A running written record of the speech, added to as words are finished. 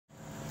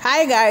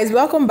Hi guys,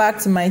 welcome back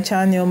to my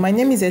channel. My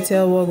name is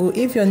Etel Wogu.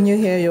 If you're new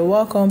here, you're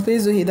welcome.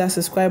 Please do hit that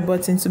subscribe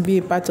button to be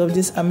a part of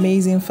this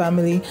amazing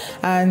family.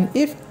 And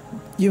if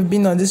you've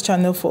been on this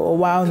channel for a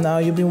while now,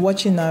 you've been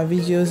watching our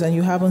videos and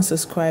you haven't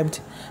subscribed,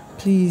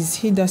 please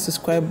hit that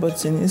subscribe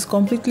button. It's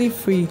completely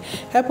free.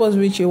 Help us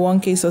reach a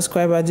 1K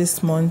subscriber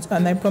this month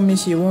and I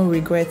promise you won't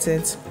regret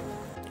it.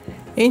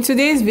 In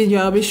today's video,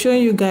 I'll be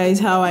showing you guys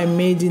how I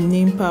made the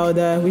neem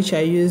powder which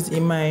I used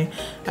in my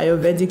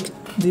ayurvedic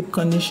deep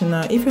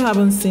conditioner. If you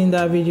haven't seen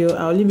that video,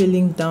 I'll leave a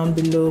link down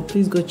below.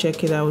 Please go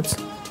check it out.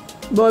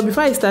 But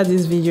before I start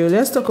this video,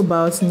 let's talk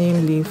about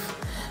neem leaf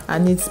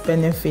and its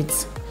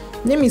benefits.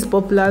 Neem is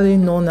popularly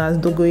known as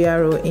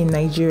dogoyaro in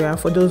Nigeria,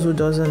 for those who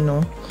doesn't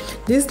know.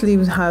 This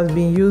leaf has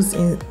been used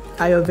in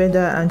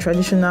Ayurveda and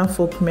traditional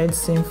folk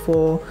medicine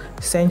for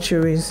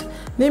centuries.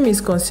 Neem is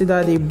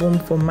considered a boon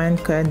for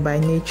mankind by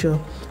nature.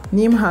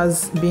 Neem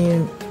has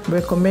been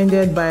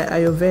recommended by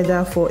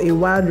Ayurveda for a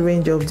wide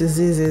range of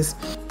diseases.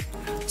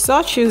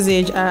 Such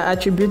usage are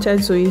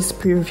attributed to its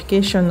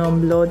purification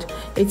of blood.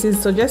 It is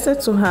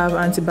suggested to have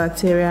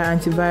antibacterial,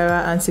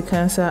 antiviral,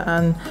 anti-cancer,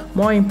 and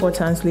more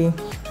importantly,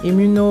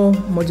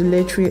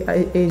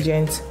 immunomodulatory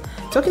agents.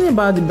 Talking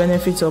about the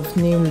benefits of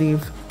neem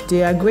leaf,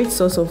 they are a great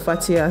source of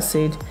fatty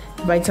acid,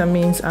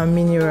 vitamins, and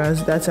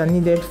minerals that are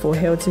needed for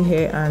healthy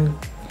hair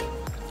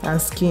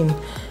and skin.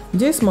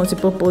 This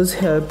multipurpose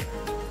herb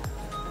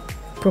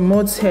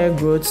promotes hair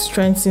growth,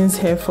 strengthens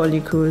hair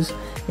follicles,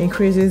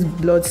 increases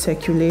blood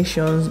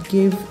circulation,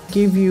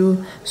 give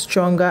you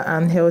stronger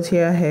and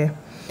healthier hair.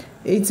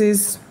 It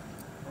is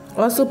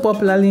also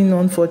popularly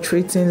known for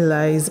treating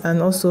lice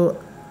and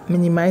also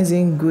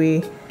minimizing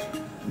gray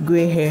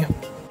hair.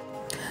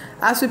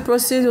 As we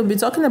proceed, we'll be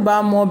talking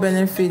about more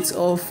benefits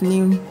of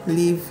neem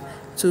leaf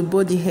to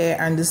both the hair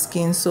and the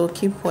skin, so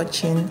keep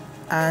watching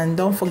and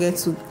don't forget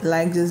to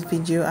like this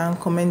video and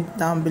comment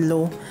down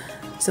below.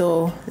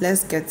 So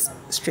let's get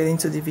straight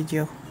into the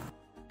video.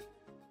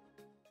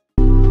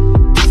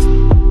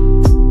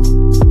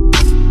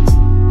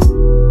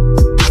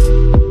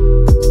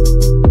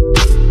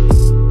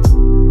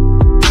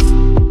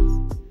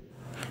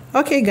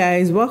 Okay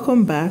guys,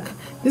 welcome back.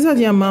 These are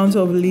the amount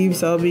of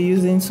leaves I'll be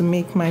using to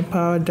make my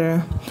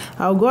powder.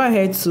 I'll go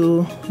ahead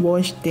to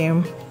wash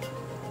them.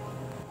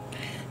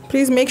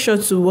 Please make sure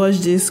to wash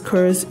this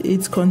because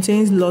it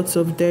contains lots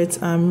of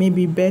dirt and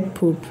maybe bird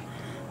poop.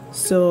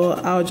 So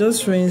I'll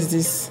just rinse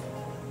this.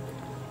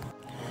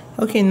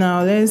 Okay,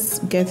 now let's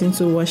get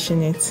into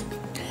washing it.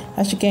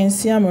 As you can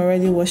see, I'm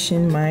already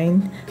washing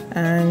mine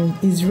and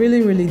it's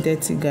really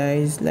dirty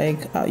guys. Like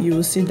you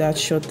will see that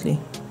shortly.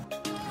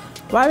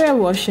 While we are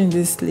washing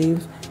this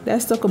leaf,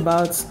 let's talk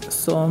about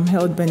some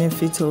health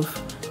benefits of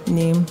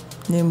neem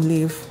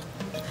leaf.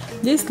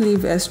 This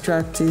leaf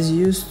extract is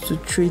used to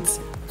treat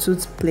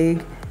tooth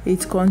plague.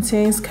 It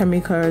contains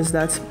chemicals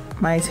that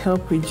might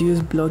help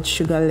reduce blood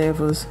sugar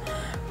levels,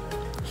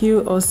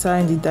 heal ulcer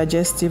in the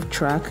digestive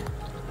tract,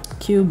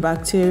 kill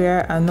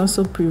bacteria, and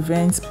also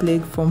prevents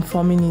plague from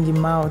forming in the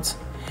mouth.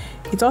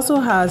 It also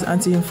has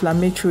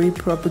anti-inflammatory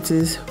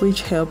properties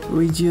which help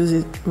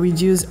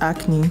reduce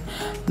acne,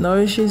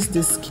 nourishes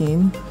the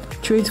skin,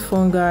 treat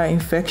fungal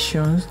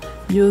infections,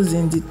 used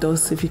in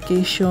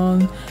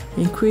detoxification,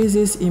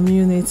 increases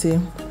immunity,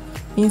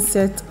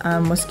 insect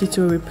and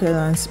mosquito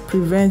repellents,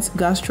 prevents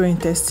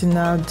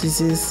gastrointestinal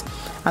disease,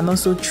 and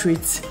also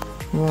treats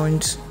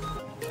wounds.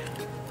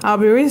 I'll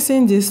be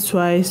rinsing this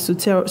twice to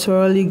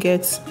thoroughly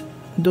get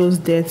those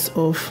dirt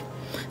off.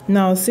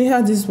 Now see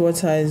how this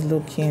water is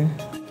looking.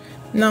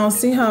 Now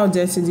see how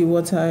dirty the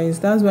water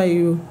is. That's why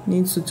you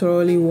need to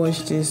thoroughly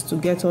wash this to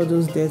get all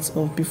those dirt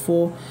off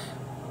before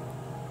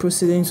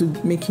proceeding to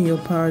making your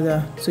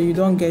powder, so you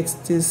don't get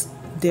this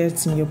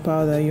dirt in your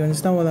powder. You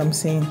understand what I'm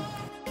saying?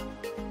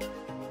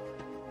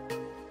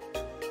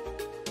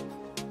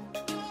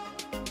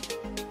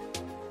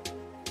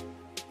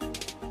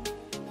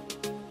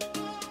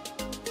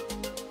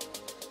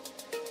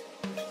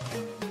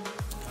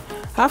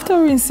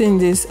 After rinsing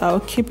this, I'll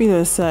keep it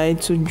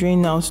aside to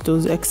drain out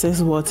those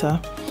excess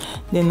water.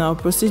 Then I'll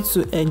proceed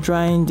to air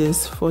drying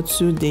this for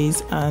 2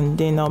 days, and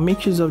then I'll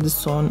make use of the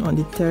sun on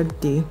the 3rd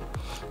day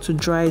to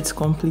dry it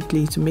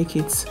completely to make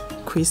it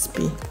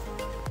crispy.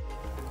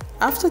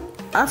 After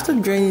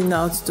draining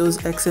out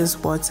those excess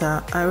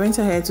water, I went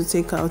ahead to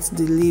take out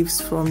the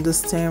leaves from the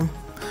stem,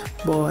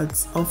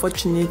 but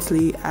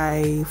unfortunately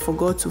I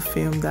forgot to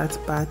film that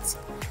part.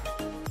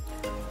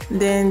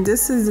 Then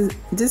this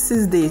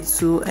is day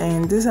 2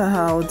 and these are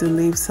how the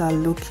leaves are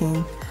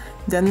looking.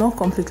 They're not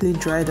completely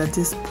dried at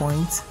this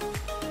point.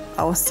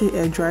 I'll still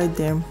air dry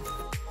them.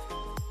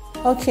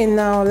 Okay,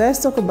 now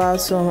let's talk about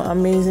some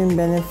amazing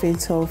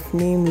benefits of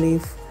neem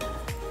leaf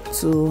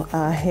to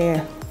our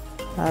hair,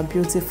 our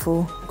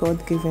beautiful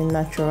God-given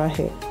natural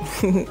hair.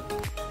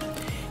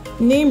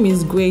 Neem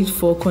is great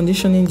for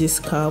conditioning the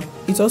scalp.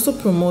 It also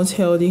promotes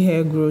healthy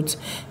hair growth.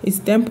 It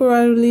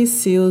temporarily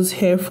seals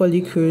hair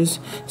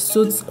follicles,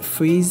 soothes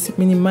frizz,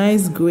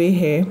 minimizes gray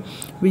hair,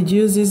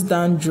 reduces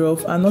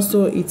dandruff, and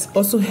it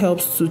also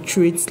helps to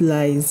treat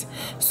lice.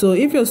 So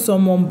if you're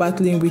someone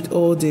battling with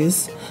all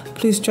this,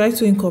 please try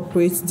to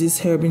incorporate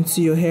this herb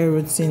into your hair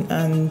routine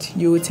and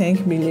you will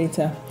thank me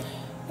later.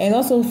 And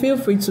also feel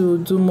free to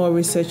do more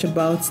research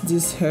about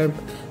this herb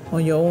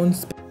on your own.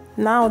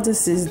 Now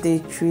this is day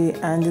 3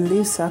 and the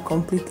leaves are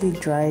completely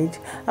dried.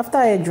 After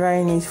I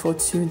drying it for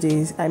 2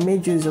 days, I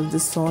made use of the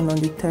sun on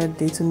the 3rd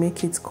day to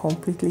make it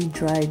completely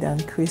dried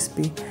and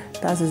crispy.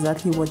 That's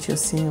exactly what you're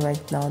seeing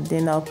right now.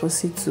 Then I'll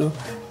proceed to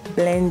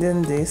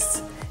blending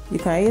this. You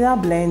can either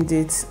blend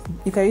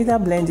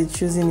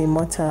it using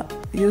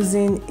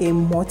a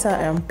mortar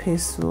and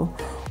pestle,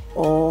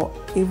 or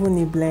even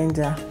a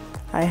blender.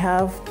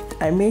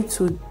 I made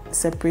 2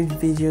 separate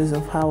videos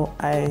of how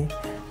I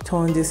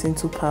turn this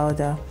into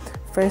powder.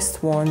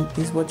 First one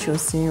is what you're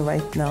seeing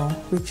right now,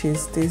 which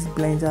is this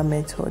blender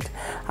method.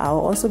 I'll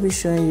also be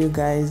showing you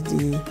guys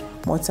the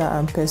mortar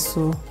and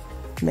pestle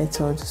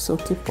method, so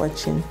keep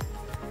watching.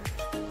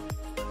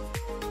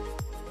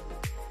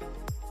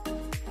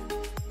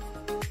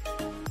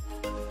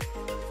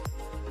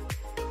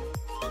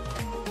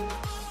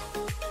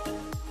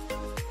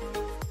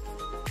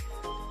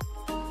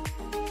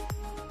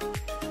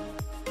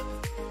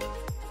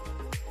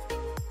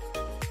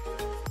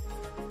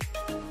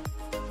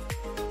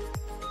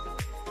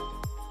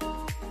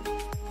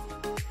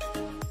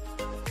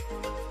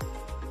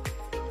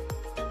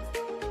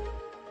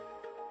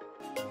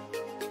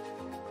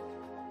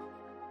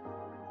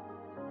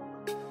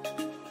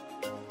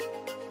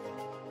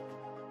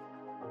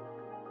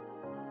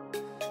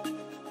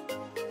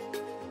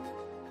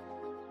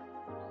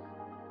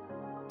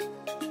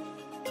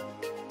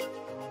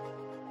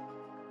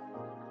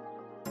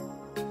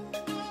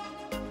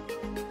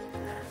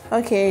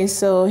 Okay,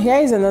 so here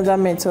is another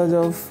method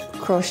of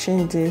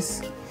crushing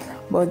this,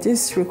 but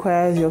this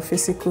requires your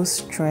physical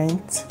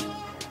strength,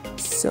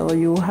 so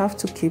you have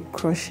to keep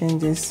crushing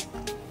this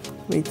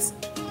with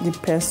the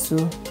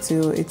pestle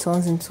till it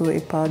turns into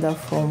a powder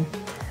form.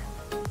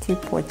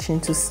 Keep watching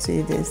to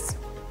see this.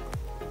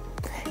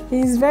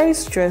 It is very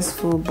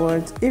stressful,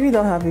 but if you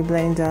don't have a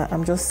blender,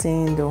 I'm just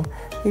saying though,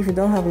 if you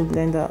don't have a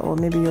blender, or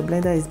maybe your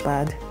blender is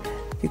bad,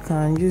 you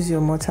can use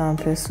your mortar and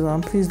pestle.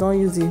 And please don't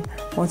use the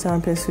mortar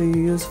and pestle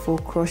you use for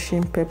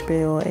crushing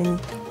pepper or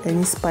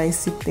any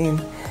spicy thing.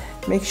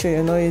 Make sure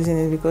you're not using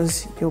it,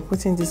 because you're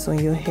putting this on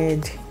your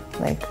head,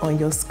 like on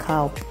your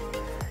scalp.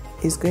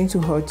 It's going to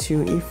hurt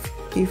you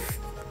if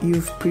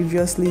you've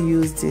previously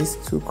used this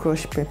to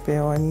crush pepper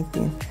or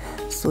anything.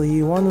 So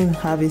you want to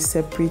have a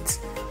separate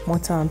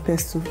mortar and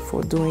pestle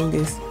for doing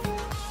this.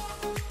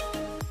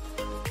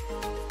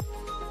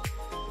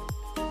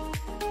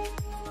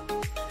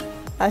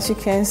 As you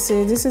can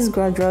see, this is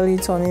gradually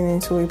turning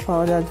into a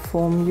powdered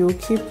form. You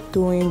keep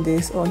doing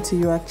this until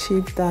you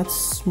achieve that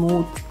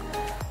smooth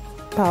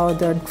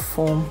powdered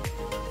form,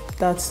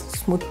 that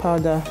smooth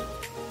powder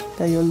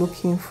that you're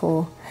looking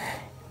for.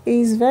 It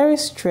is very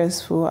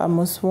stressful, I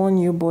must warn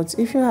you, but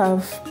if you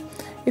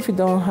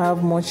don't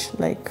have much,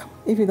 like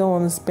if you don't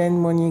want to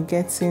spend money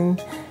getting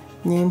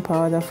neem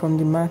powder from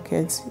the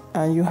market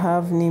and you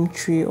have neem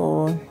tree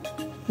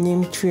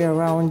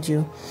around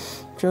you,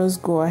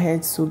 just go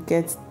ahead to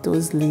get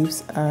those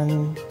leaves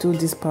and do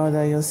this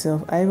powder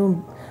yourself. I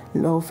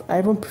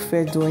even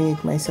prefer doing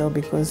it myself,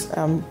 because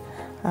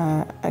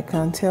I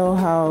can tell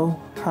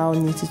how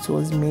neat it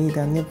was made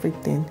and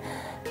everything.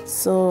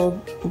 So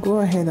go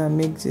ahead and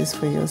make this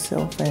for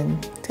yourself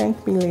and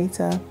thank me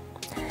later.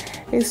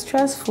 It's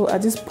stressful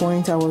at this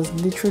point. I was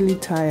literally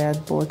tired,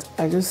 but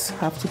I just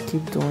have to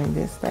keep doing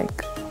this.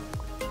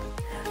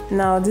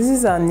 Now this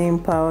is our neem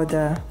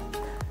powder.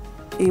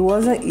 It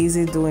wasn't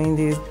easy doing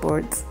this,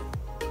 but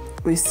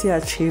we still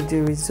achieved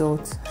the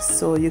result.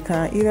 So you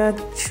can either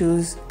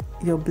choose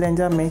your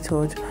blender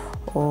method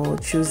or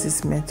choose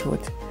this method,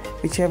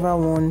 whichever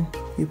one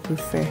you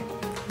prefer.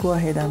 Go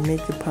ahead and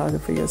make the powder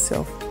for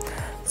yourself.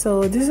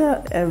 So these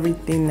are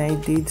everything I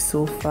did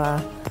so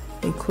far,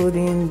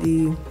 including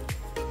the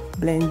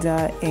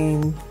blender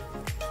and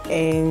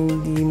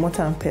the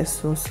mortar and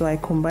pestle. So I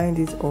combined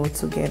it all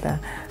together,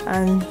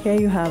 and here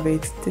you have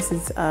it. This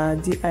is our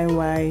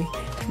DIY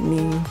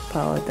neem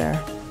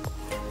powder.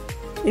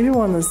 If you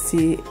want to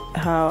see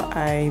how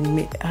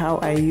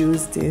I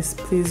use this,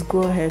 please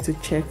go ahead to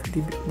check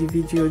the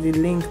video, the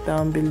link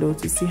down below,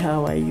 to see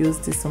how I use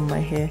this on my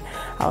hair.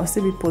 I'll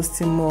still be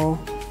posting more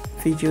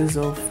videos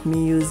of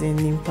me using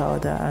neem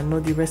powder and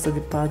not the rest of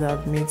the powder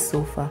I've made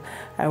so far.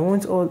 I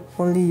won't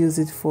only use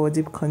it for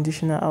deep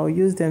conditioner. I'll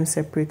use them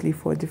separately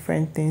for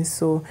different things,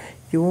 so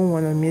you won't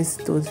want to miss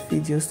those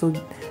videos. So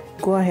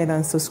go ahead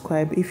and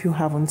subscribe if you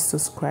haven't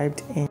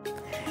subscribed.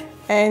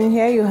 And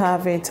here you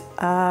have it.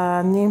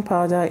 Neem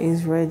powder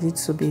is ready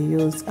to be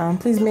used, and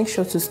please make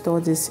sure to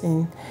store this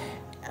in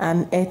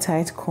an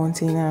airtight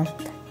container.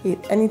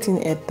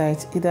 anything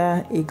airtight,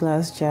 either a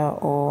glass jar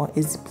or a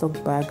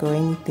Ziploc bag or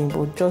anything,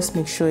 but just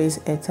make sure it's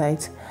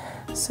airtight.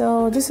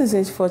 So this is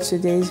it for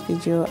today's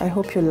video. I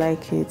hope you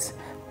like it.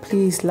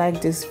 Please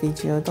like this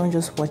video, don't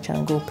just watch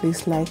and go.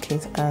 Please like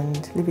it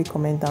and leave a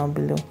comment down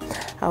below.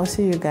 I'll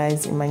see you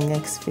guys in my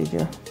next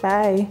video.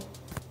 Bye.